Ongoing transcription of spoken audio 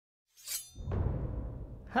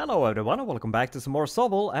Hello everyone and welcome back to some more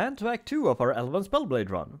Sovl and to Act 2 of our Elven Spellblade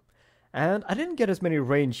run. And I didn't get as many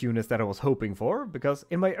range units that I was hoping for, because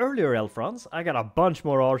in my earlier elf runs I got a bunch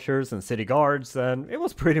more archers and city guards and it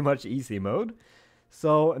was pretty much easy mode.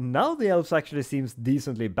 So now the elves actually seems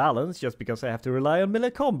decently balanced just because I have to rely on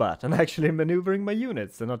melee combat and actually maneuvering my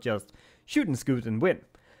units and not just shoot and scoot and win.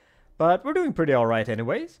 But we're doing pretty alright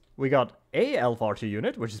anyways. We got a elf archer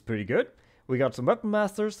unit, which is pretty good. We got some weapon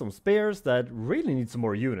masters, some spears that really need some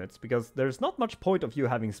more units, because there's not much point of you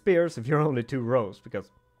having spears if you're only 2 rows, because,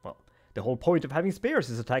 well, the whole point of having spears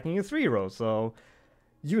is attacking in 3 rows, so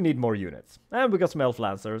you need more units. And we got some elf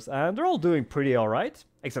lancers, and they're all doing pretty alright,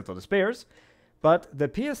 except for the spears. But the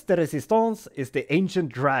pièce de résistance is the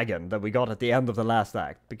ancient dragon that we got at the end of the last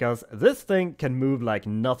act, because this thing can move like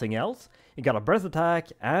nothing else. It got a breath attack,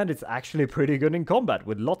 and it's actually pretty good in combat,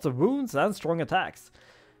 with lots of wounds and strong attacks.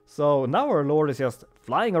 So now our lord is just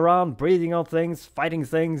flying around, breathing on things, fighting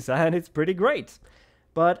things, and it's pretty great.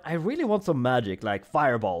 But I really want some magic, like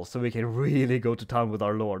fireballs, so we can really go to town with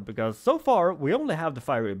our lord, because so far we only have the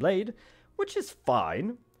fiery blade, which is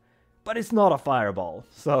fine, but it's not a fireball.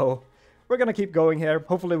 So we're gonna keep going here.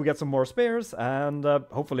 Hopefully we get some more spares, and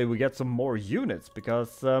hopefully we get some more units,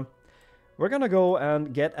 because we're gonna go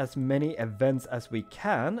and get as many events as we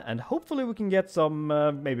can, and hopefully we can get some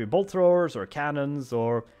maybe bolt throwers or cannons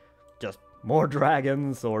or just more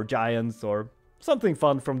dragons or giants or something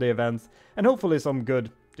fun from the events, and hopefully some good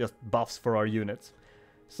just buffs for our units.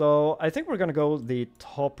 So I think we're gonna go the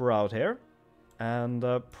top route here and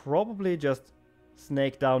probably just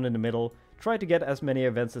snake down in the middle, try to get as many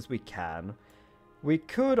events as we can. We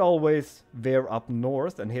could always veer up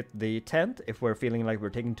north and hit the tent if we're feeling like we're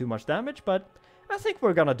taking too much damage, but I think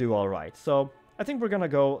we're gonna do alright. So I think we're gonna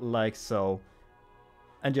go like so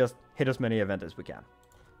and just hit as many events as we can.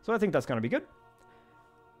 So I think that's gonna be good.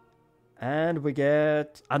 And we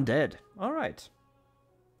get undead. Alright.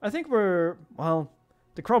 I think we're, well,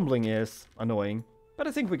 the crumbling is annoying, but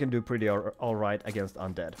I think we can do pretty alright against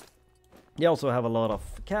undead. We also have a lot of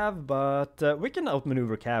cav, but we can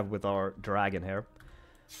outmaneuver cav with our dragon here.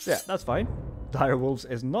 So yeah, that's fine. Direwolves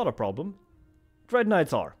is not a problem. Dread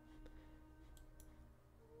Knights are.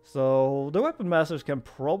 So the weapon masters can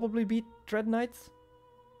probably beat Dread Knights,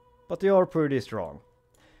 but they are pretty strong.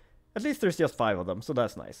 At least there's just 5 of them, so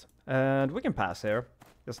that's nice. And we can pass here.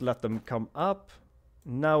 Just let them come up.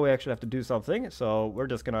 Now we actually have to do something, so we're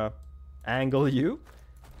just gonna angle you.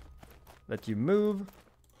 Let you move.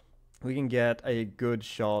 We can get a good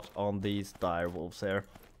shot on these direwolves here.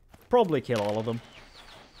 Probably kill all of them.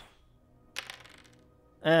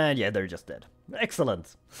 And yeah, they're just dead.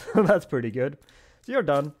 Excellent. That's pretty good. So you're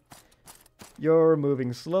done. You're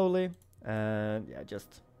moving slowly. And yeah,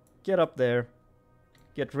 just get up there.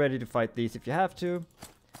 Get ready to fight these if you have to.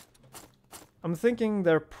 I'm thinking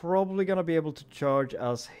they're probably gonna be able to charge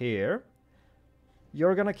us here.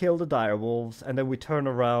 You're gonna kill the direwolves, and then we turn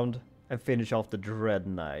around and finish off the Dread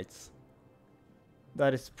Knights.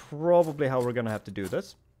 That is probably how we're gonna have to do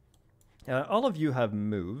this. All of you have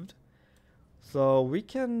moved, so we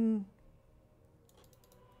can...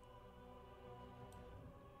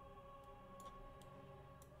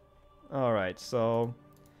 Alright, so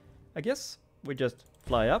I guess we just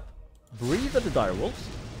fly up, breathe at the direwolves.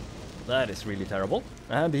 That is really terrible,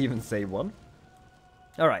 and even save one.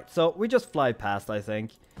 Alright, so we just fly past, I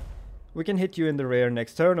think. We can hit you in the rear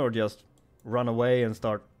next turn, or just run away and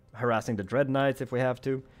start harassing the Dread Knights if we have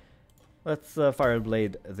to. Let's fire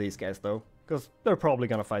blade these guys though, because they're probably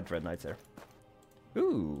gonna fight Dread Knights here.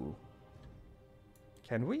 Ooh.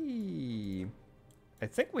 Can we... I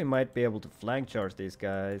think we might be able to flank charge these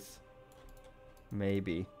guys.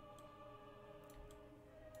 Maybe.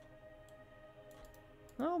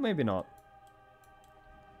 No, maybe not.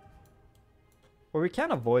 Or we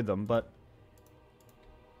can avoid them, but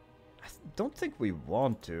I don't think we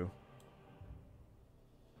want to.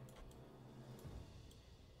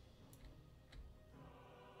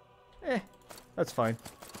 That's fine.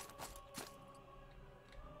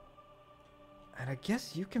 And I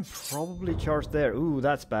guess you can probably charge there. Ooh,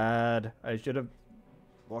 that's bad. I should have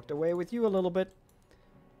walked away with you a little bit.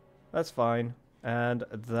 That's fine. And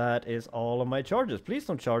that is all of my charges. Please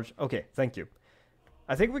don't charge. Okay, thank you.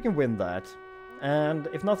 I think we can win that. And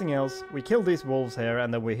if nothing else, we kill these wolves here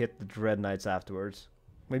and then we hit the Dread Knights afterwards.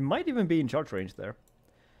 We might even be in charge range there.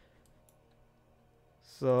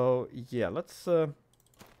 So, yeah, let's...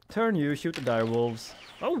 turn you, shoot the direwolves.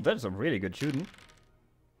 Oh, that's some really good shooting.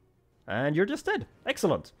 And you're just dead.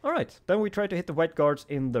 Excellent. Alright, then we try to hit the white guards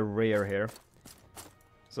in the rear here.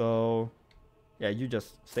 So, yeah, you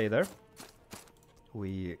just stay there.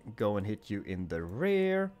 We go and hit you in the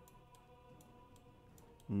rear.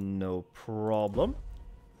 No problem.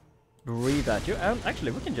 Breathe at you. And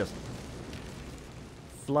actually, we can just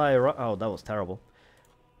fly around. Oh, that was terrible.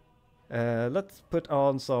 Let's put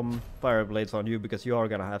on some fire blades on you, because you are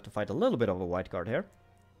gonna have to fight a little bit of a white guard here.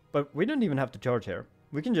 But we don't even have to charge here.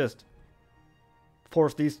 We can just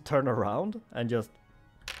force these to turn around and just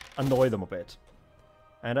annoy them a bit.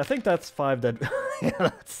 And I think that's 5 dead... yeah,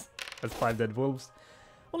 that's 5 dead wolves.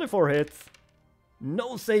 Only 4 hits.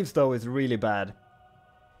 No saves though is really bad.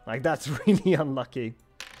 Like, that's really unlucky.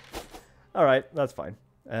 Alright, that's fine.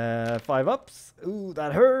 5 ups. Ooh,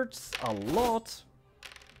 that hurts a lot.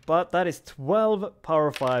 But that is 12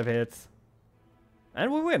 power 5 hits.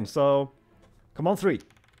 And we win, so... Come on, 3.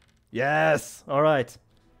 Yes! Alright.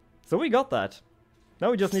 So we got that. Now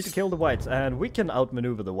we just need to kill the whites, and we can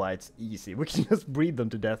outmaneuver the whites easy. We can just breed them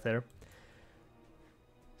to death here.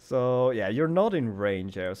 So, yeah, you're not in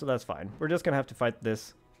range here, so that's fine. We're just gonna have to fight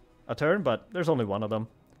this a turn, but there's only one of them.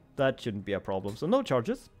 That shouldn't be a problem, so no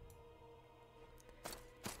charges.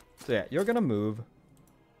 So yeah, you're gonna move.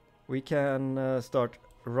 We can start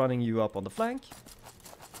running you up on the flank.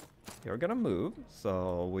 You're gonna move,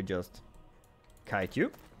 so we just kite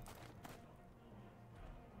you.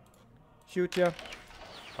 Shoot ya.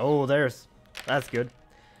 Oh, that's good.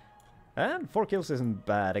 And 4 kills isn't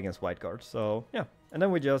bad against white guards, so yeah. And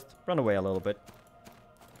then we just run away a little bit.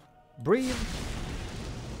 Breathe.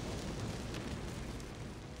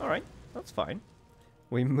 Alright, that's fine.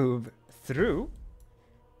 We move through.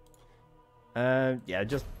 And yeah,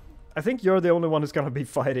 just... I think you're the only one who's gonna be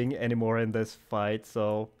fighting anymore in this fight,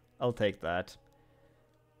 so I'll take that.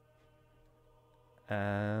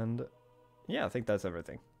 And yeah, I think that's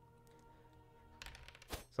everything.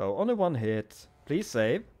 So only 1 hit. Please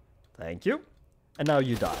save. Thank you. And now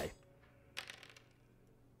you die.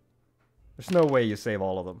 There's no way you save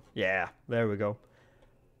all of them. Yeah, there we go.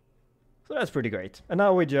 So that's pretty great. And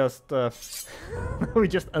now we just we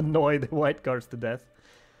just annoy the white guards to death.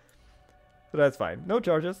 So that's fine. No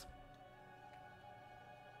charges.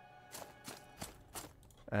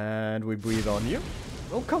 And we breathe on you.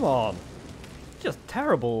 Oh, come on. Just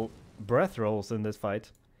terrible breath rolls in this fight.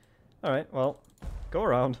 Alright, well, go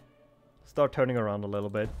around. Start turning around a little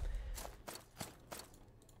bit.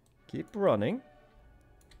 Keep running.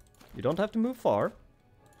 You don't have to move far.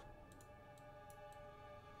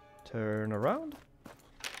 Turn around.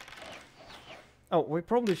 Oh, we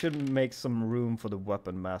probably should make some room for the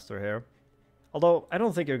weapon master here. Although, I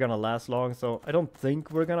don't think you're gonna last long, so I don't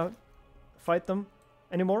think we're gonna fight them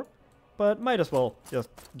anymore. But might as well just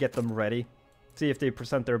get them ready. See if they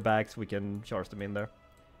present their backs, we can charge them in there.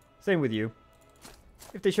 Same with you.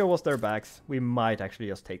 If they show us their backs, we might actually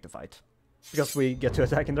just take the fight. Because we get to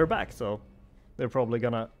attack in their back, so they're probably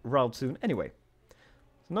gonna rout soon anyway.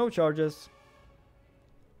 So no charges.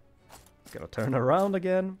 It's gonna turn around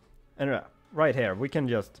again. And right here, we can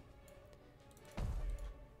just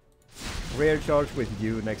rear charge with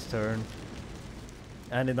you next turn.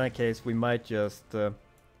 And in that case, we might just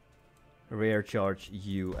rear charge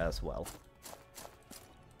you as well.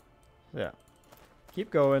 Yeah. Keep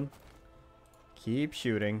going. Keep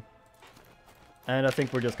shooting. And I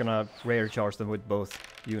think we're just gonna rear charge them with both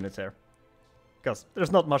units here. Because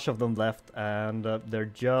there's not much of them left, and they're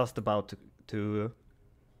just about to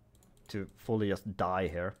fully just die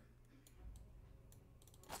here.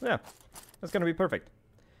 Yeah, that's gonna be perfect.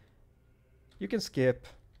 You can skip,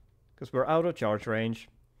 because we're out of charge range.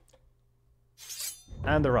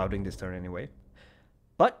 And they're routing this turn anyway.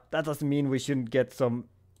 But that doesn't mean we shouldn't get some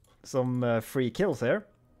free kills here.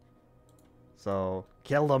 So,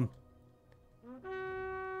 kill them.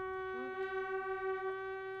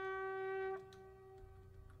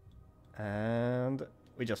 And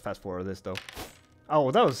we just fast forward this though.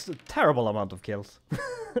 Oh, that was a terrible amount of kills.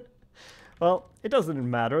 Well, it doesn't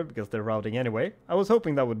matter because they're routing anyway. I was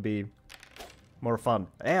hoping that would be more fun.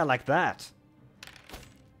 Yeah, like that.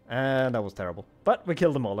 And that was terrible. But we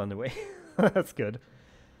killed them all anyway. That's good.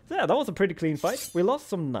 So yeah, that was a pretty clean fight. We lost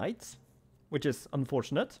some knights, which is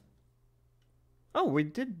unfortunate. Oh, we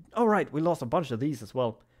did... Oh, right, we lost a bunch of these as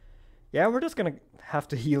well. Yeah, we're just gonna have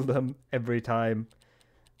to heal them every time.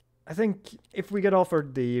 I think if we get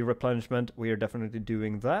offered the replenishment, we are definitely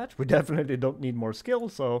doing that. We definitely don't need more skill,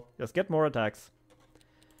 so just get more attacks.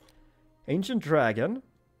 Ancient Dragon.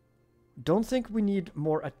 Don't think we need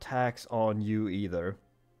more attacks on you either.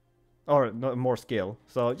 Or no, more skill,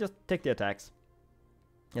 so just take the attacks.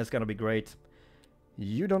 It's gonna be great.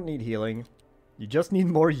 You don't need healing. You just need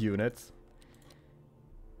more units.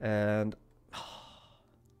 And...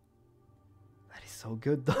 that is so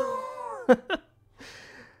good though.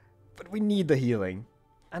 But we need the healing.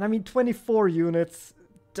 And I mean 24 units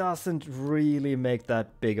doesn't really make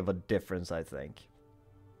that big of a difference, I think.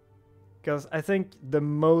 Because I think the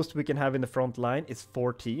most we can have in the front line is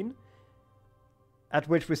 14. At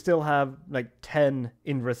which we still have like 10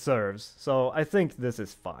 in reserves. So I think this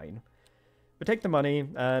is fine. We take the money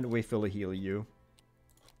and we fully heal you.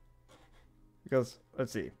 Because,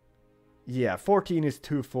 let's see. Yeah, 14 is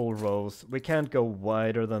 2 full rows. We can't go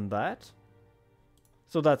wider than that.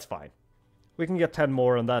 So that's fine. We can get 10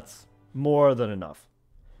 more and that's more than enough.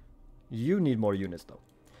 You need more units though.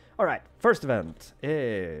 Alright, first event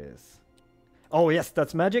is... Oh yes,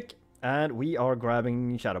 that's magic. And we are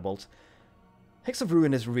grabbing Shadow Bolts. Hex of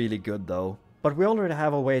Ruin is really good though. But we already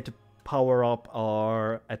have a way to power up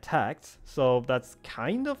our attacks. So that's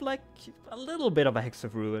kind of like a little bit of a Hex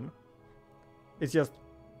of Ruin. It's just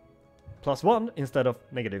 +1 instead of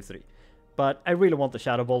 -3. But I really want the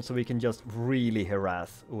Shadow Bolt so we can just really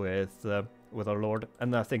harass with our Lord.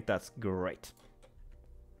 And I think that's great.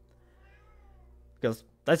 Because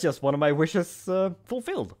that's just one of my wishes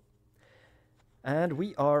fulfilled. And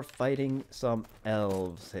we are fighting some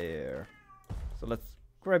elves here. So let's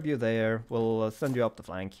grab you there. We'll send you up the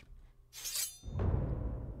flank.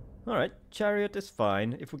 Alright, chariot is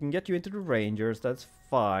fine. If we can get you into the rangers, that's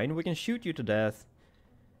fine. We can shoot you to death.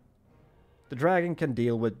 The dragon can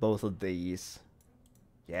deal with both of these.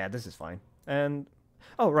 Yeah, this is fine. And...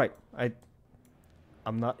 oh, right.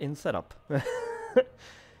 I'm not in setup.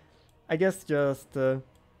 I guess just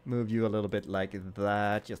move you a little bit like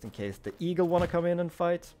that, just in case the eagle want to come in and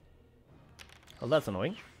fight. Well, that's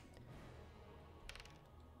annoying.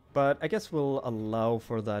 But I guess we'll allow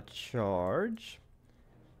for that charge.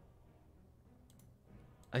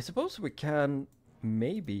 I suppose we can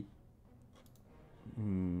maybe...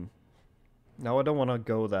 No, I don't want to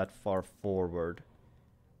go that far forward.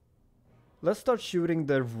 Let's start shooting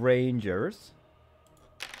the rangers.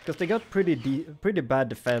 Because they got pretty bad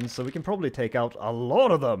defense, so we can probably take out a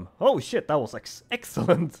lot of them. Oh shit, that was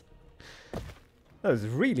excellent. That was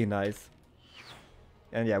really nice.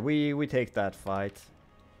 And yeah, we take that fight.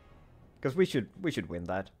 Because we should win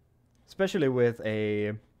that. Especially with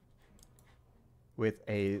a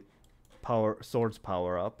swords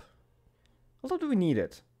power up. Although do we need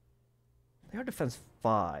it? They are defense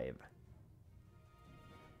 5.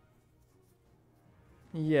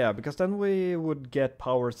 Yeah, because then we would get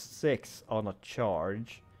power 6 on a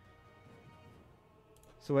charge.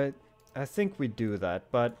 So I think we do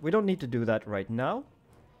that, but we don't need to do that right now.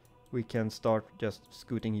 We can start just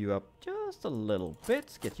scooting you up just a little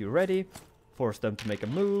bit, get you ready, force them to make a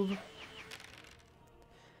move.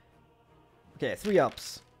 Okay, 3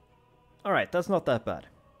 ups. Alright, that's not that bad.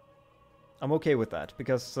 I'm okay with that,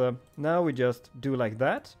 because now we just do like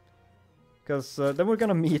that. Because then we're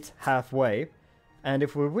gonna meet halfway. And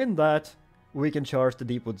if we win that, we can charge the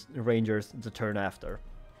Deepwood Rangers the turn after.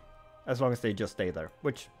 As long as they just stay there,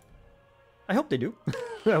 which I hope they do.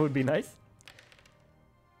 That would be nice.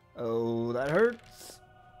 Oh, that hurts.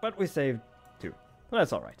 But we saved 2. Well,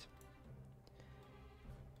 that's alright.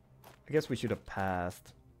 I guess we should have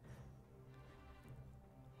passed.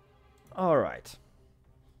 Alright.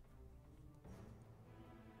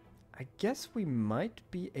 I guess we might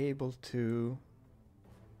be able to...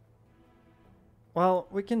 Well,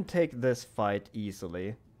 we can take this fight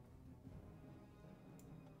easily.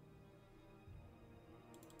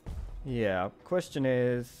 Yeah, question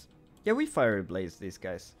is... Yeah, we fire blaze these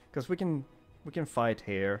guys. Because we can fight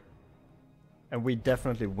here. And we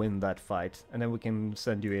definitely win that fight. And then we can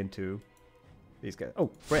send you into these guys. Oh,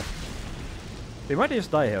 breath. They might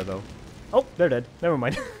just die here, though. Oh, they're dead. Never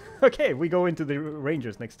mind. Okay, we go into the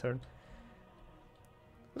rangers next turn.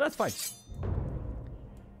 But that's fine.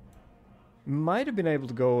 Might have been able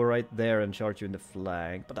to go right there and charge you in the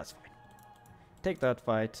flank, but that's fine. Take that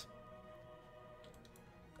fight.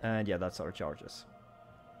 And yeah, that's our charges.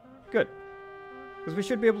 Good. Because we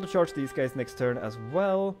should be able to charge these guys next turn as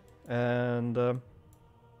well. And...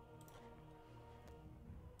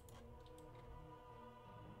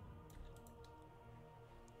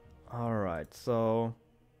 Alright, so...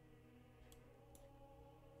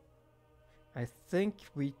 I think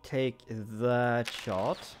we take that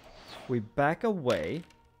shot. We back away.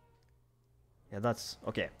 Yeah, that's...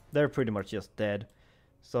 Okay, they're pretty much just dead.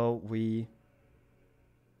 So we...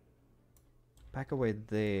 back away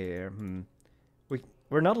there.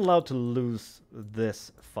 We're not allowed to lose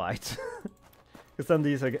this fight. Because then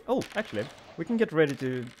these are... Oh, actually, we can get ready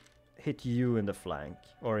to hit you in the flank.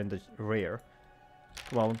 Or in the rear.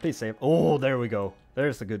 Come on, please save. Oh, there we go.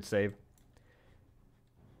 There's a good save.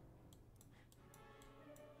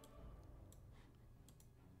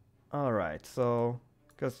 Alright, so...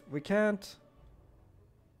 Because we can't...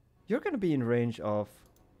 You're gonna be in range of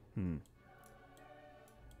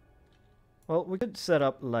Well, we could set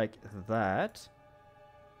up like that.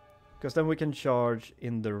 Because then we can charge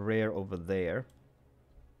in the rear over there.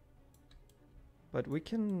 But we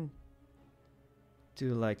can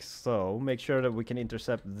do like so. Make sure that we can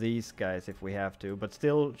intercept these guys if we have to. But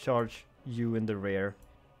still charge you in the rear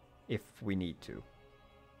if we need to.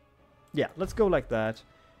 Yeah, let's go like that.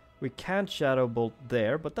 We can't Shadow Bolt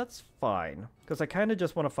there, but that's fine. Because I kind of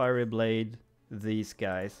just want to Fiery Blade these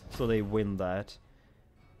guys so they win that.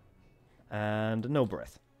 And no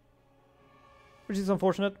breath. Which is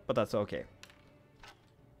unfortunate, but that's okay.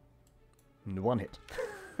 One hit.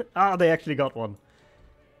 Ah, they actually got one.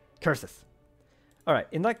 Curses. Alright,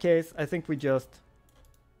 in that case, I think we just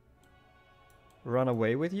run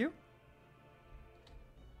away with you.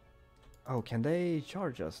 Oh, can they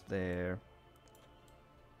charge us there?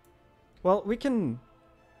 Well, we can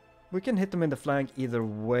hit them in the flank either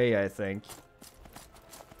way, I think.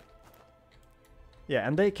 Yeah,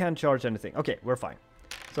 and they can't charge anything. Okay, we're fine.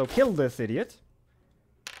 So kill this idiot.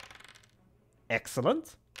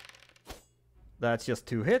 Excellent. That's just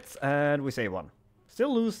 2 hits, and we save 1.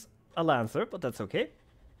 Still lose a Lancer, but that's okay.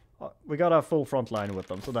 We got a full front line with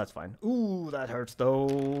them, so that's fine. Ooh, that hurts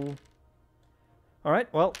though.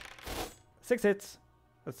 Alright, well, 6 hits.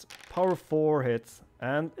 That's power 4 hits,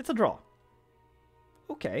 and it's a draw.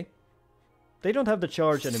 Okay. They don't have the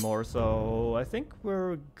charge anymore, so I think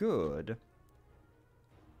we're good.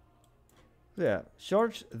 Yeah,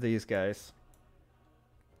 charge these guys.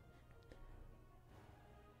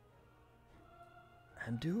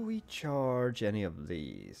 And do we charge any of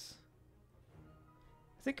these?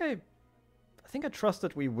 I think I trust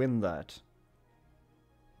that we win that.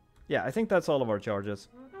 Yeah, I think that's all of our charges.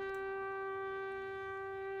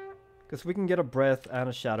 Because we can get a breath and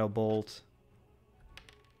a Shadow Bolt.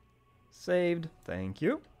 Saved, thank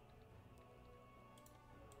you.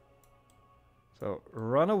 So,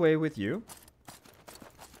 run away with you.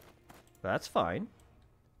 That's fine.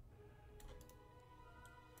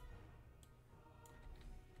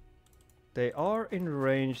 They are in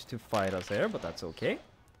range to fight us there, but that's okay.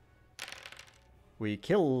 We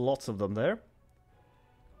kill lots of them there.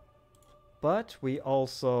 But we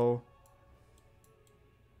also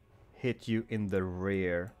hit you in the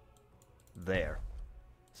rear there.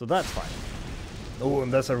 So that's fine. Oh,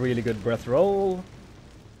 and that's a really good breath roll.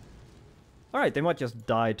 Alright, they might just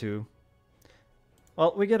die too.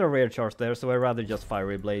 Well, we get a rare charge there, so I'd rather just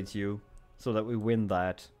Fiery Blades you, so that we win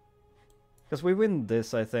that. Because we win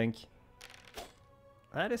this, I think.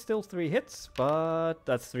 That is still 3 hits, but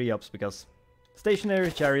that's 3 ups because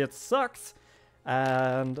Stationary Chariot sucks,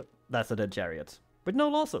 and that's a dead chariot. With no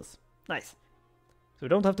losses. Nice. So we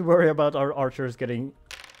don't have to worry about our archers getting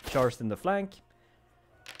charged in the flank.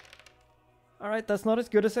 Alright, that's not as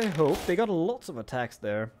good as I hoped. They got lots of attacks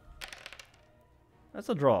there. That's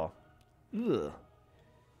a draw. Ugh.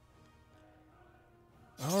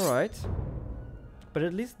 Alright. But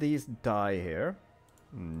at least these die here.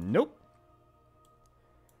 Nope.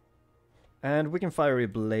 And we can Fiery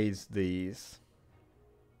Blaze these.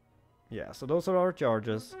 Yeah, so those are our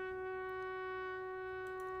charges.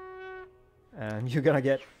 And you're gonna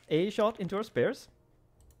get a shot into our spears.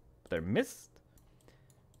 They're missed.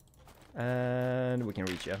 And we can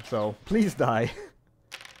reach you. So, please die.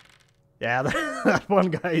 Yeah, that one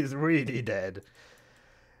guy is really dead.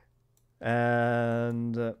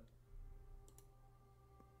 And...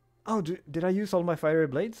 oh, did I use all my Fiery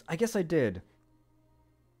Blades? I guess I did.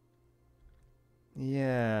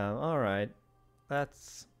 Yeah, alright.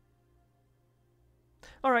 That's...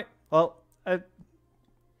 alright, well, I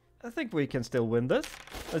think we can still win this.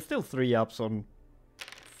 There's still 3 ups on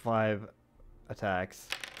 5 attacks.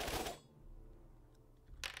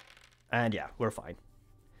 And yeah, we're fine.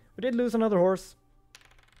 We did lose another horse,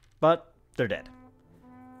 but they're dead.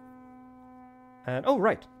 And, oh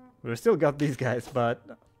right, we still got these guys, but...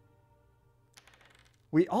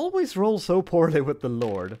 we always roll so poorly with the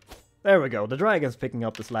Lord. There we go, the dragon's picking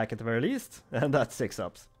up the slack at the very least, and that's 6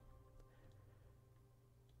 ups.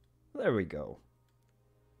 There we go.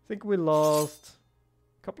 I think we lost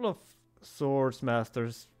a couple of swords,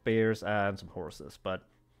 masters, spears, and some horses, but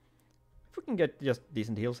if we can get just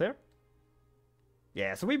decent heals here.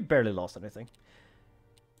 Yeah, so we barely lost anything.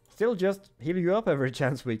 Still just heal you up every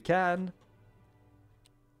chance we can.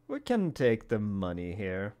 We can take the money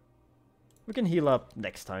here. We can heal up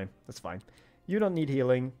next time, that's fine. You don't need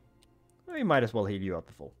healing. We might as well heal you up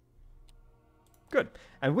the full. Good.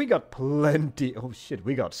 And we got plenty. Oh shit,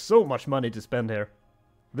 we got so much money to spend here.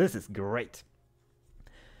 This is great.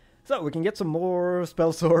 So we can get some more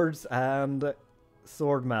spell swords and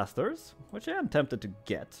Sword Masters, which I am tempted to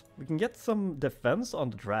get. We can get some defense on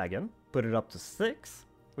the dragon, put it up to 6,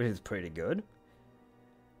 which is pretty good.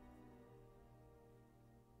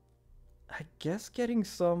 I guess getting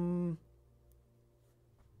some...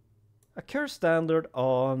 A curse standard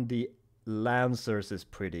on the Lancers is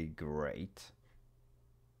pretty great.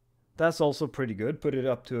 That's also pretty good. Put it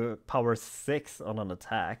up to power 6 on an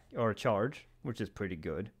attack or a charge, which is pretty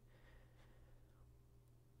good.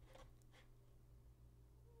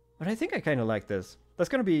 But I think I kind of like this. That's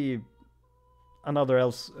going to be another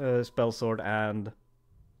Spellsword and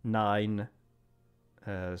 9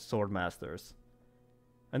 Sword Masters.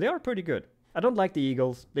 And they are pretty good. I don't like the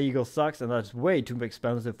Eagles. The Eagle sucks, and that's way too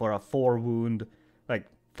expensive for a 4 wound, like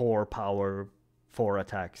 4 power, 4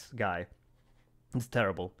 attacks guy. It's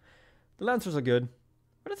terrible. The Lancers are good,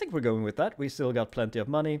 but I think we're going with that. We still got plenty of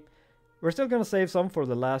money. We're still going to save some for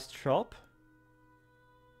the last shop.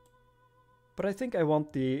 But I think I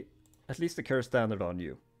want at least the curse standard on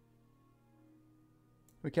you.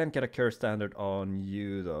 We can't get a curse standard on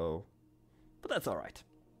you though. But that's alright.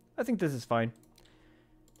 I think this is fine.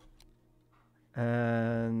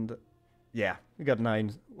 And yeah, we got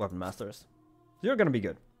 9 Weapon Masters. You're gonna be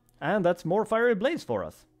good. And that's more fiery blades for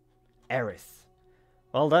us. Eris.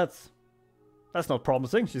 Well, that's not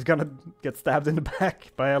promising. She's gonna get stabbed in the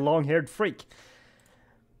back by a long-haired freak.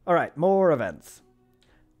 Alright, more events.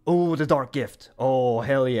 Oh, the Dark Gift. Oh,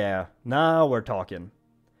 hell yeah. Now we're talking.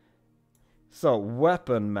 So,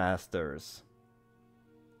 Weapon Masters.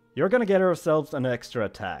 You're gonna get ourselves an extra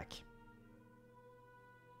attack.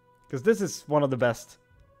 Because this is one of the best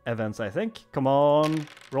events, I think. Come on,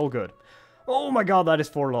 roll good. Oh my god, that is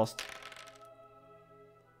 4 lost.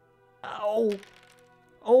 Ow.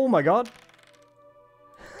 Oh my god.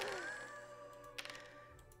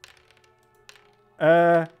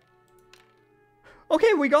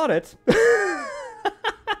 Okay, we got it.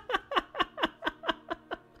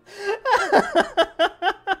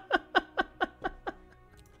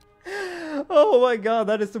 Oh my god,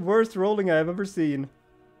 that is the worst rolling I have ever seen.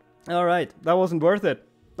 Alright, that wasn't worth it.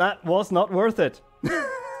 That was not worth it.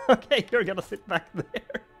 Okay, you're gonna sit back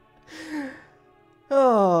there.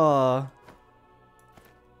 Oh.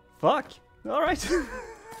 Fuck. Alright.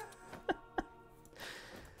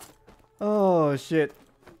 Oh, shit.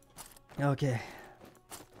 Okay.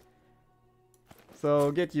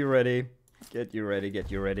 So, get you ready. Get you ready,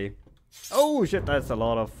 get you ready. Oh, shit, that's a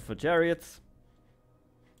lot of chariots.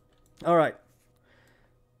 Alright.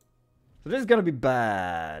 So this is gonna be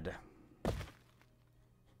bad.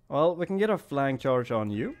 Well, we can get a flank charge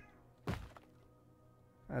on you.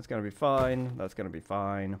 That's gonna be fine. That's gonna be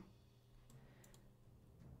fine.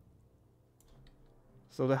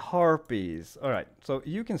 So the harpies. Alright, so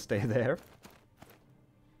you can stay there.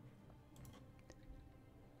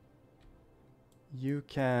 You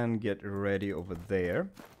can get ready over there.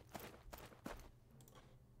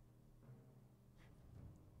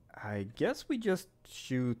 I guess we just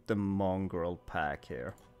shoot the mongrel pack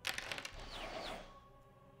here.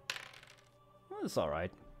 It's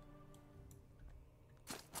alright.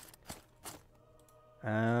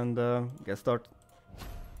 And guess start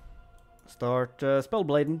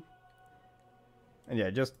spellblading. And yeah,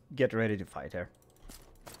 just get ready to fight here.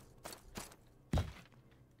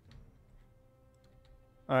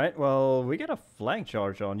 Alright, well, we get a flank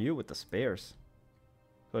charge on you with the spears.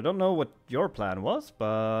 So I don't know what your plan was,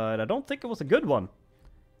 but I don't think it was a good one.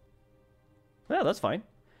 Yeah, that's fine.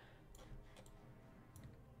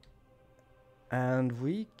 And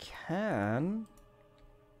we can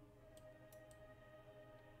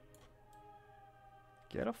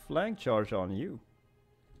get a flank charge on you.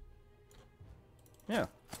 Yeah.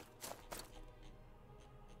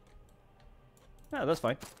 Yeah, that's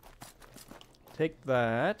fine. Take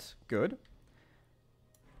that. Good.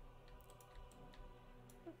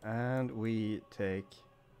 And we take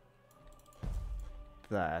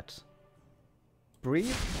that.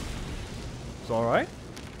 Breathe. It's alright.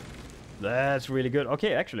 That's really good.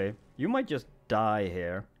 Okay, actually, you might just die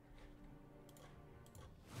here.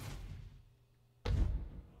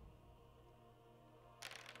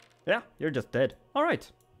 Yeah, you're just dead.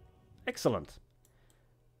 Alright. Excellent.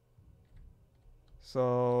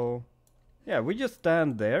 So, yeah, we just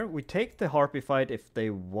stand there. We take the harpy fight if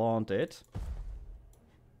they want it.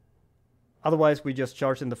 Otherwise, we just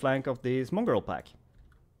charge in the flank of this mongrel pack.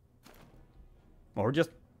 Or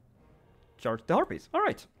just charge the harpies.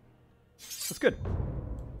 Alright. That's good.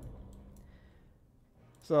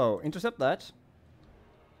 So, intercept that.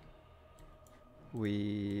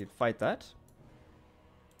 We fight that.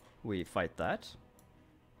 We fight that.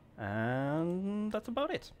 And that's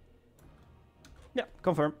about it. Yeah,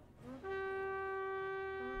 confirm.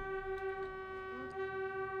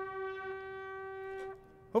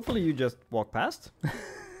 Hopefully you just walk past.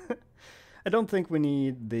 I don't think we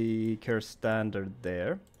need the curse standard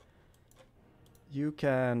there. You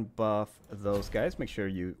can buff those guys. Make sure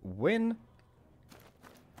you win.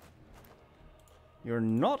 You're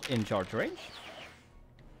not in charge range.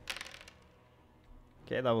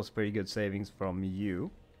 Okay, that was pretty good savings from you.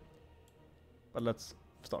 But let's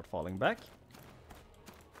start falling back.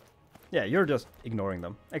 Yeah, you're just ignoring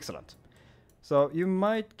them. Excellent. So you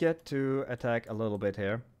might get to attack a little bit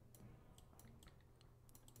here.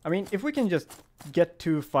 I mean, if we can just get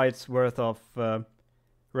 2 fights worth of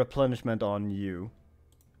replenishment on you,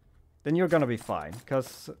 then you're gonna be fine.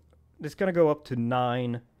 Because it's gonna go up to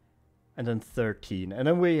 9 and then 13. And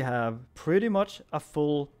then we have pretty much a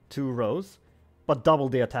full 2 rows, but double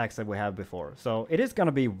the attacks that we had before. So it is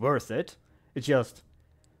gonna be worth it. It's just...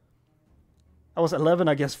 I was 11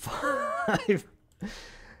 against 5.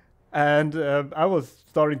 And I was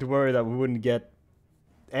starting to worry that we wouldn't get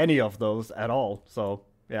any of those at all. So...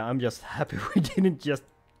 yeah, I'm just happy we didn't just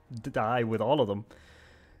die with all of them.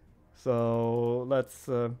 So let's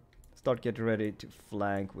start getting ready to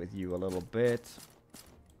flank with you a little bit.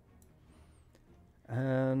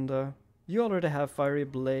 And you already have fiery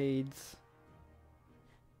blades.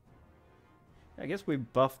 I guess we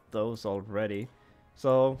buffed those already.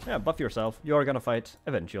 So yeah, buff yourself. You're gonna fight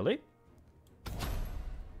eventually.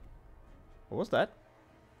 What was that?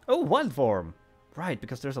 Oh, wild form! Right,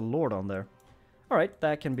 because there's a lord on there. Alright,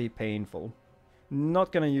 that can be painful.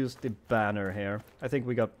 Not gonna use the banner here. I think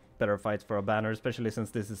we got better fights for a banner, especially since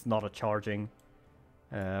this is not a charging...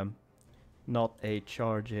 not a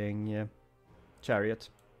charging chariot.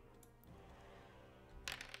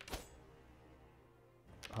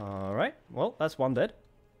 Alright, well, that's 1 dead.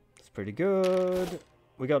 It's pretty good.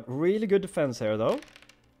 We got really good defense here, though.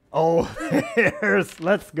 Oh,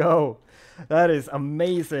 let's go! That is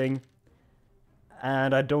amazing.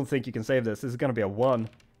 And I don't think you can save this. This is gonna be a 1.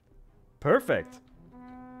 Perfect.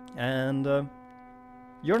 And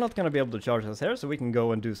you're not gonna be able to charge us here, so we can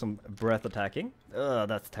go and do some breath attacking.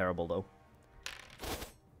 That's terrible, though.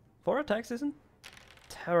 4 attacks isn't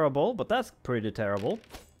terrible, but that's pretty terrible.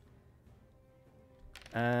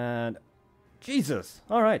 And... Jesus!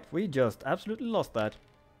 Alright, we just absolutely lost that.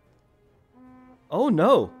 Oh,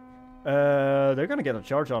 no! They're gonna get a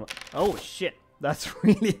charge on... Oh, shit! That's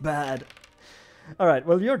really bad. Alright,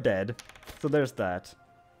 well, you're dead. So there's that.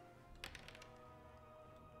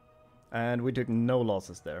 And we took no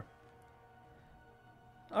losses there.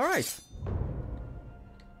 Alright.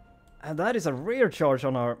 And that is a rear charge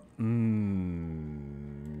on our...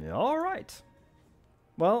 Alright.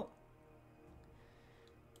 Well.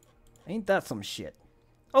 Ain't that some shit.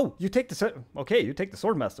 Oh, you take the... Okay, you take the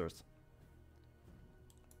Swordmasters.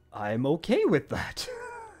 I'm okay with that.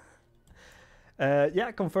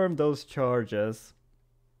 Yeah, confirm those charges.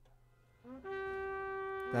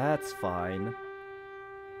 That's fine.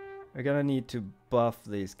 We're gonna need to buff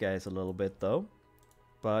these guys a little bit, though.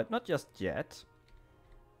 But not just yet.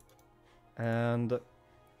 And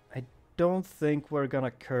I don't think we're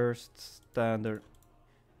gonna curse standard...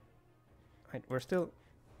 Right, we're still...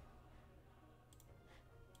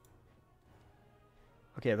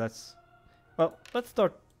 Okay, that's... Well, let's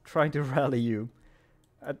start trying to rally you.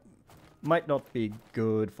 Might not be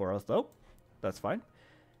good for us, though. That's fine.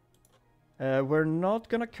 We're not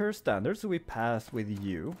gonna curse standard, so we pass with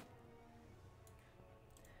you.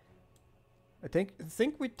 I think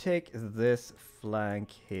we take this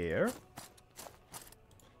flank here.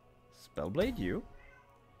 Spellblade you.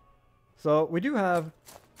 So we do have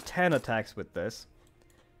 10 attacks with this.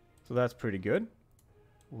 So that's pretty good.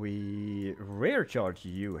 We rear charge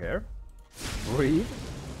you here. Breathe.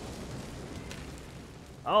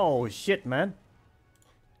 Oh shit, man.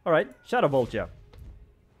 Alright, Shadow Bolt ya.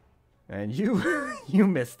 And you you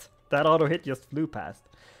missed. That auto hit just flew past.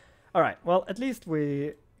 Alright, well, at least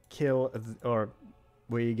we kill or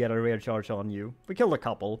we get a rear charge on you. We killed a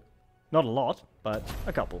couple. Not a lot, but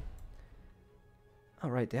a couple.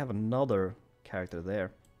 Alright, they have another character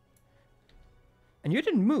there. And you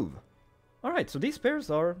didn't move. Alright, so these spears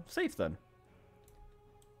are safe then.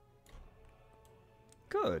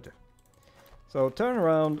 Good. So turn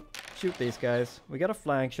around, shoot these guys. We got a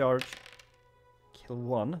flank charge. Kill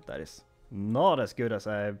one. That is not as good as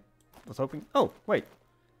I was hoping. Oh, wait.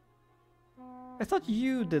 I thought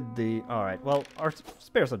you did the... Alright, well, our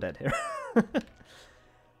spears are dead here.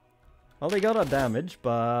 Well, they got a damage,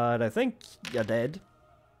 but I think you're dead.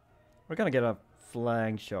 We're gonna get a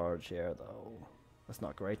flank charge here, though. That's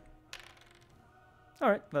not great.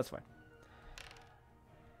 Alright, that's fine.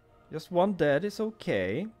 Just one dead is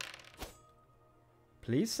okay.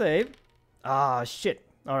 Please save. Ah, shit.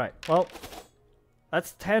 Alright, well.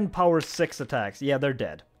 That's 10 power 6 attacks. Yeah, they're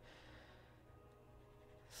dead.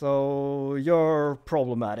 So, you're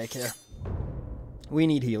problematic here. We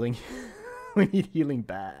need healing. We need healing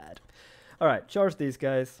bad. Alright, charge these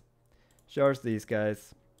guys. Charge these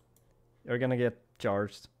guys. You're gonna get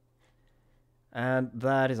charged. And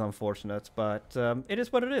that is unfortunate, but it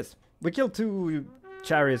is what it is. We killed 2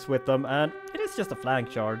 chariots with them, and it is just a flank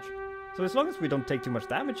charge. So as long as we don't take too much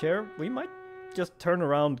damage here, we might just turn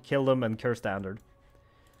around, kill them, and curse standard.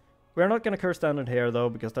 We're not gonna curse standard here, though,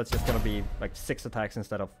 because that's just gonna be like 6 attacks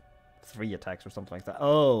instead of 3 attacks or something like that.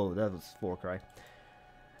 Oh, that was Warcry.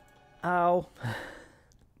 Ow.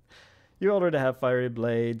 You already have Fiery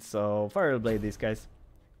Blade, so Fiery Blade these guys.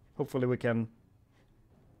 Hopefully we can...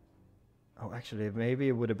 Oh, actually, maybe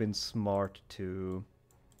it would have been smart to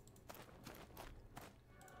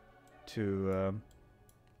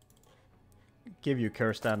give you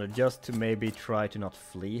Curse Standard just to maybe try to not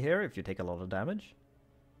flee here if you take a lot of damage.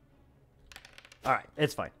 Alright,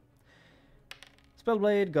 it's fine.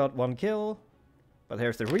 Spellblade got 1 kill, but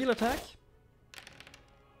here's the real attack.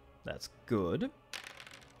 That's good.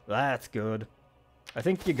 That's good. I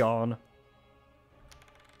think you're gone.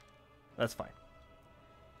 That's fine.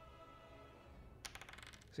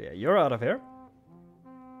 So yeah, you're out of here.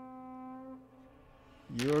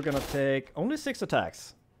 You're gonna take only 6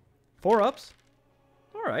 attacks. 4 ups.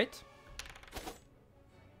 Alright.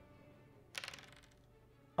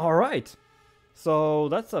 Alright. So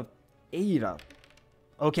that's a 8 up.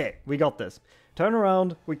 Okay, we got this. Turn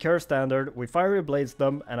around, we curse standard, we fiery blades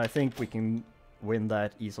them, and I think we can win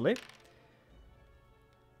that easily.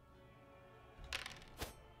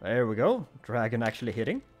 There we go. Dragon actually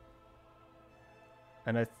hitting.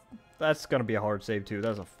 And that's gonna be a hard save too.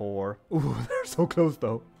 That's a 4. Ooh, they're so close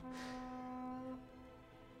though.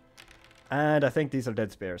 And I think these are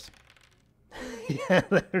dead spears. Yeah,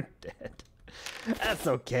 they're dead. That's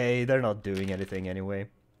okay. They're not doing anything anyway.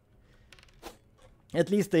 At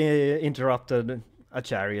least they interrupted a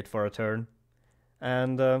chariot for a turn.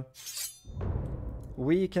 And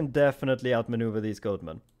we can definitely outmaneuver these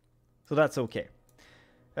goatmen. So that's okay.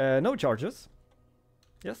 No charges.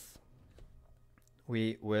 Yes.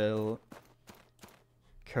 We will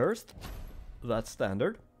curse. That's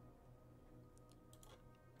standard.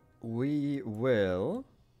 We will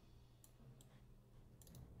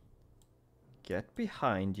get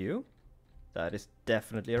behind you. That is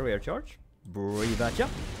definitely a rear charge. Breathe at ya.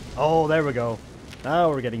 Oh, there we go. Now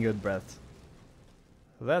we're getting good breath.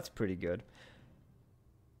 That's pretty good.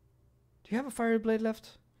 Do you have a fire blade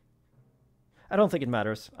left? I don't think it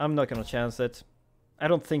matters. I'm not gonna chance it. I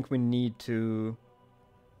don't think we need to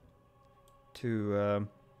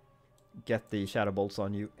get the shadow bolts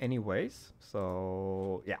on you anyways.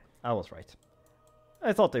 So yeah, I was right.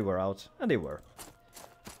 I thought they were out, and they were.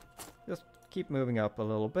 Just keep moving up a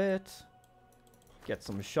little bit. Get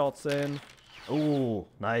some shots in. Ooh,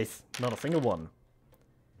 nice. Not a single one.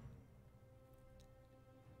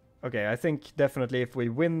 Okay, I think definitely if we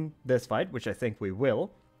win this fight, which I think we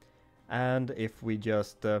will, and if we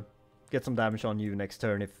just get some damage on you next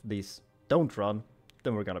turn if these don't run,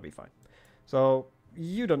 then we're gonna be fine. So,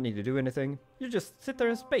 you don't need to do anything. You just sit there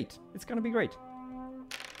as bait. It's gonna be great.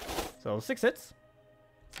 So, 6 hits.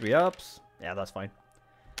 3 ups. Yeah, that's fine.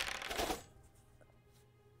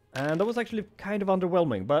 And that was actually kind of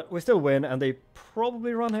underwhelming, but we still win, and they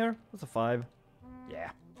probably run here. That's a 5. Yeah.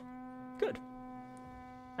 Good.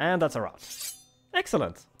 And that's a rout.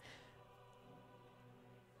 Excellent.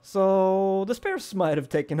 So, the spears might have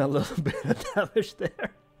taken a little bit of damage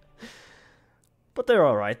there. But they're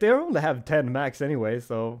alright. They only have 10 max anyway,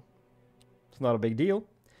 so it's not a big deal.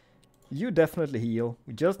 You definitely heal.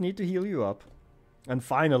 We just need to heal you up. And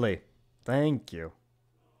finally, thank you.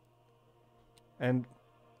 And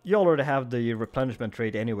you already have the replenishment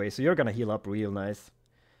trait anyway, so you're gonna heal up real nice.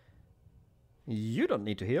 You don't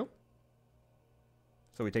need to heal.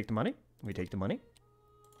 So we take the money. We take the money.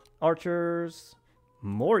 Archers.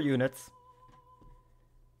 More units.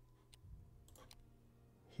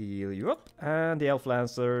 Heal you up. And the elf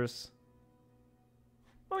lancers.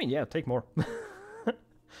 I mean, yeah, take more.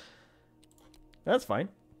 That's fine.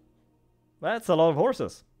 That's a lot of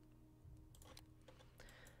horses.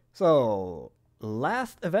 So,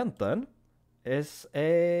 last event then is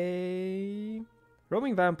a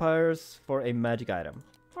roaming vampires for a magic item.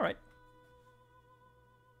 Alright.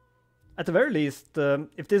 At the very least,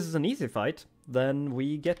 if this is an easy fight, then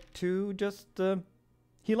we get to just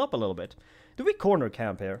heal up a little bit. Do we corner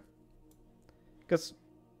camp here? Because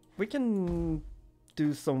we can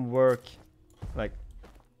do some work like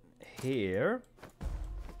here.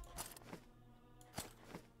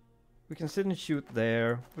 We can sit and shoot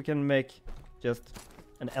there. We can make Just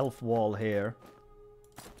an elf wall here.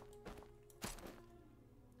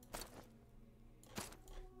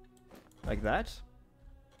 Like that.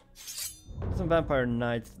 Some vampire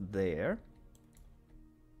knights there.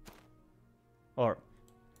 Or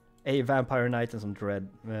a vampire knight and some dread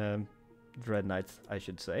knights, I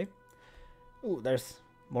should say. Ooh, there's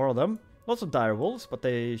more of them. Lots of dire wolves, but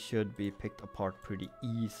they should be picked apart pretty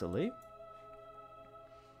easily.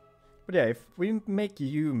 But yeah, if we make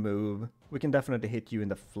you move, we can definitely hit you in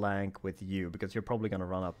the flank with you, because you're probably gonna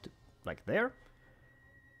run up to, like, there.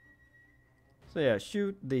 So yeah,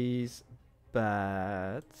 shoot these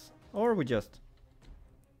bats. Or we just...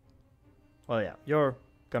 Well, yeah, you're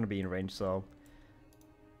gonna be in range, so...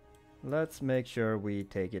 Let's make sure we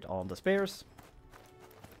take it on the spears.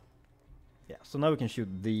 Yeah, so now we can shoot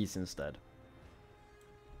these instead.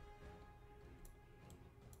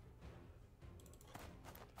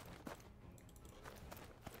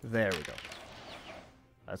 There we go.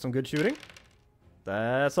 That's some good shooting.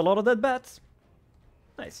 That's a lot of dead bats.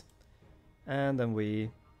 Nice. And then we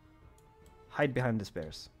hide behind the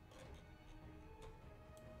spears.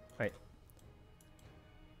 Right.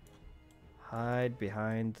 Hide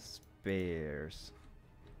behind the spears.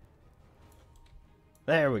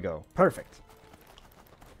 There we go. Perfect.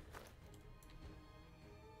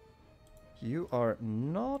 You are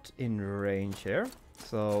not in range here.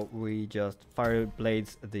 So we just fire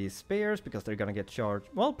blades these spears because they're gonna get charged.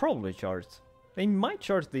 Well, probably charged. They might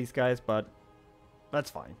charge these guys, but that's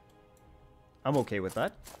fine. I'm okay with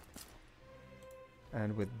that.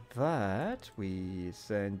 And with that, we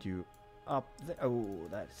send you up there. Oh,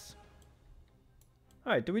 that's...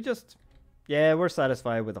 Alright, do we just... Yeah, we're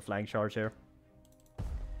satisfied with a flank charge here.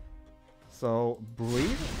 So, breathe.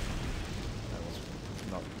 That was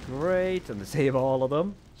not great. And to save all of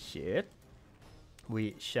them. Shit.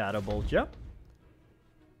 We Shadow Bolt you. And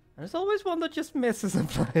there's always one that just misses and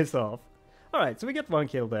flies off. Alright, so we get one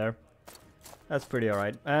kill there. That's pretty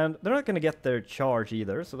alright. And they're not going to get their charge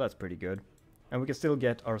either, so that's pretty good. And we can still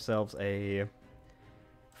get ourselves a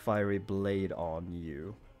fiery blade on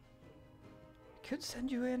you. Could send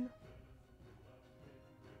you in.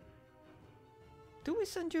 Do we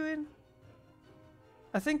send you in?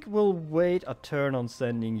 I think we'll wait a turn on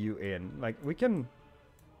sending you in. Like, we can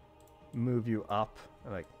move you up,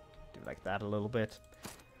 like, do like that a little bit.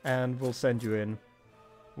 And we'll send you in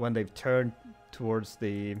when they've turned towards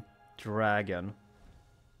the dragon.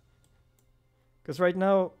 Because right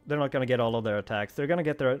now, they're not going to get all of their attacks. They're going to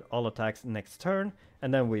get their all attacks next turn,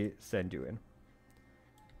 and then we send you in.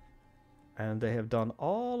 And they have done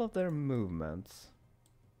all of their movements.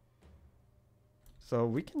 So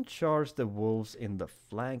we can charge the wolves in the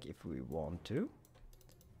flank if we want to.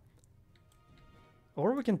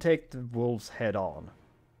 Or we can take the wolves head on.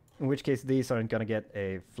 In which case these aren't gonna get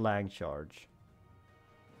a flank charge.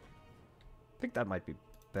 I think that might be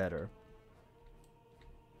better.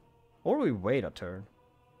 Or we wait a turn.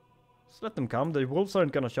 Just let them come. The wolves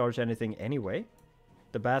aren't gonna charge anything anyway.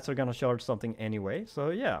 The bats are gonna charge something anyway.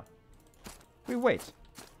 So yeah. We wait.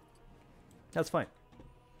 That's fine.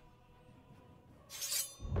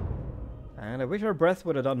 And I wish our breath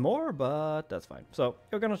would have done more, but that's fine. So,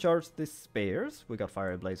 you're gonna charge the spears. We got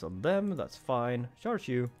fire blades on them, that's fine. Charge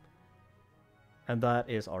you. And that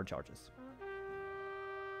is our charges.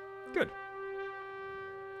 Good.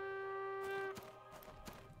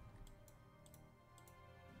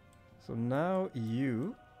 So now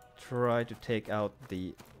you try to take out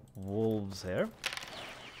the wolves here.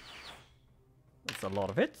 That's a lot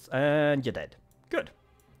of hits, and you're dead. Good.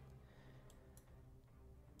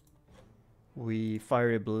 We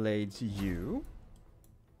fiery blades you.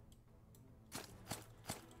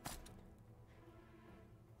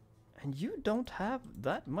 And you don't have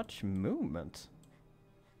that much movement.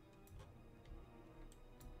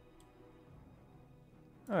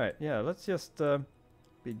 Alright, yeah, let's just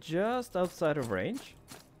be just outside of range.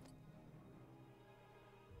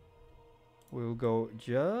 We'll go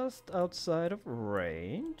just outside of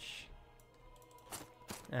range.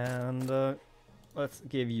 And let's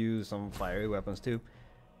give you some fiery weapons too.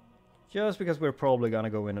 Just because we're probably gonna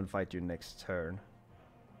go in and fight you next turn.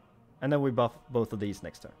 And then we buff both of these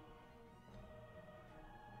next turn.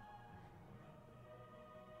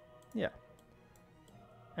 Yeah.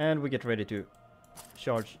 And we get ready to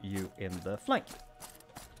charge you in the flank.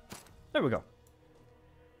 There we go.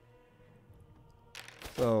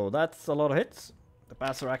 So that's a lot of hits. The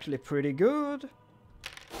bats are actually pretty good.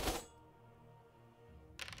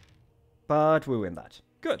 But we win that.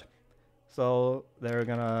 Good. So they're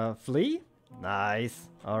gonna flee. Nice.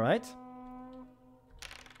 Alright.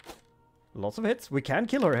 Lots of hits. We can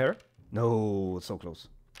kill her here. No, so close.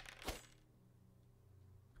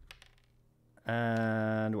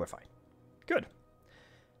 And we're fine. Good.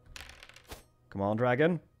 Come on,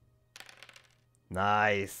 dragon.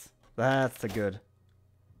 Nice. That's a good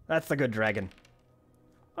dragon.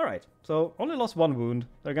 Alright, so only lost 1 wound.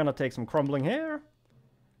 They're gonna take some crumbling here.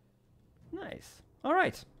 Nice.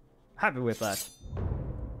 Alright. Happy with that.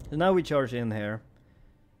 So now we charge in here.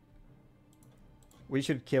 We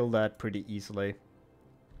should kill that pretty easily.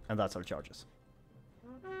 And that's our charges.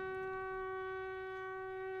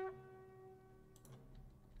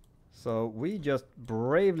 So we just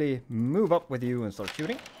bravely move up with you and start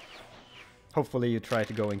shooting. Hopefully you try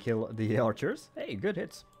to go and kill the archers. Hey, good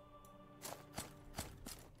hits.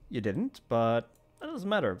 You didn't, but that doesn't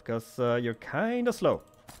matter because you're kind of slow.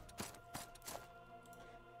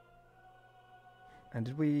 And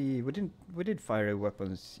did we did fire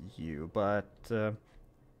weapons you, but I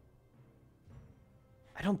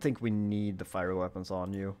don't think we need the fire weapons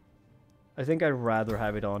on you. I think I'd rather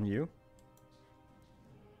have it on you.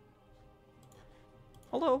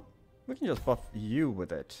 Although we can just buff you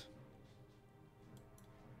with it.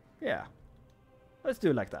 Yeah, let's do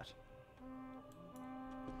it like that.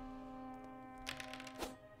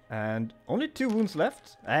 And only 2 wounds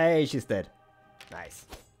left. Hey, she's dead. Nice.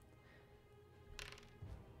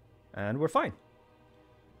 And we're fine.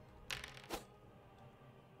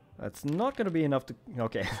 That's not gonna be enough to...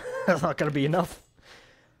 Okay, that's not gonna be enough.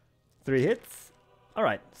 3 hits.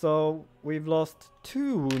 Alright, so we've lost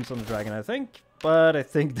 2 wounds on the dragon, I think. But I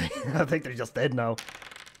think I think they're just dead now.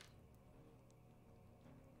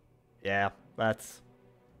 Yeah, that's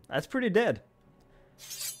pretty dead.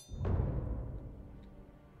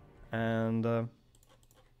 And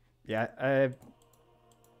yeah,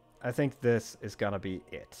 I think this is gonna be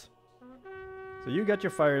it. So you got your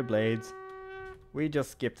fire blades. We just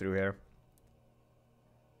skip through here.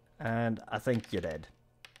 And I think you're dead.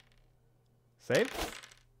 Save.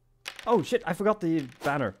 Oh shit, I forgot the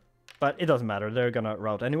banner. But it doesn't matter, they're gonna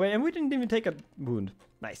rout anyway. And we didn't even take a wound.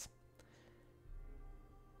 Nice.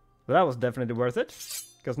 So that was definitely worth it.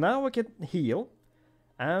 Because now we can heal.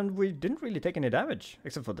 And we didn't really take any damage.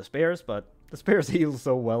 Except for the spears, but the spears heal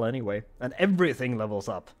so well anyway. And everything levels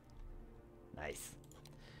up. Nice.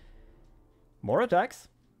 More attacks.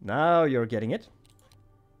 Now you're getting it.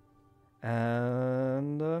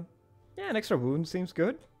 And yeah, an extra wound seems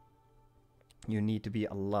good. You need to be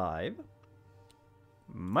alive.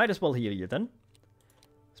 Might as well heal you then.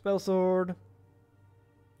 Spellsword.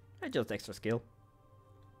 And just extra skill.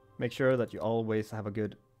 Make sure that you always have a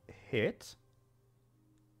good hit.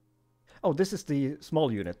 Oh, this is the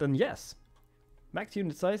small unit. Then yes. Max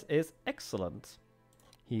unit size is excellent.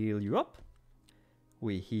 Heal you up.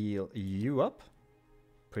 We heal you up.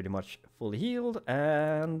 Pretty much fully healed.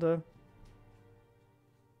 And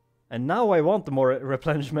now I want the more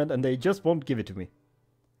replenishment and they just won't give it to me.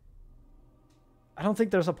 I don't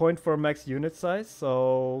think there's a point for max unit size,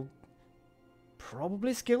 so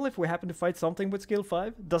probably skill if we happen to fight something with skill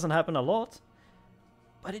 5. Doesn't happen a lot,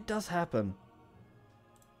 but it does happen.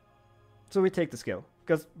 So we take the skill,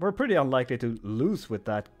 because we're pretty unlikely to lose with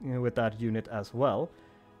that unit as well.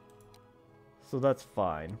 So that's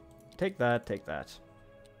fine. Take that, take that.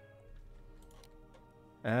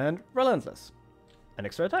 And relentless. An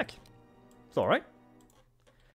extra attack. It's alright.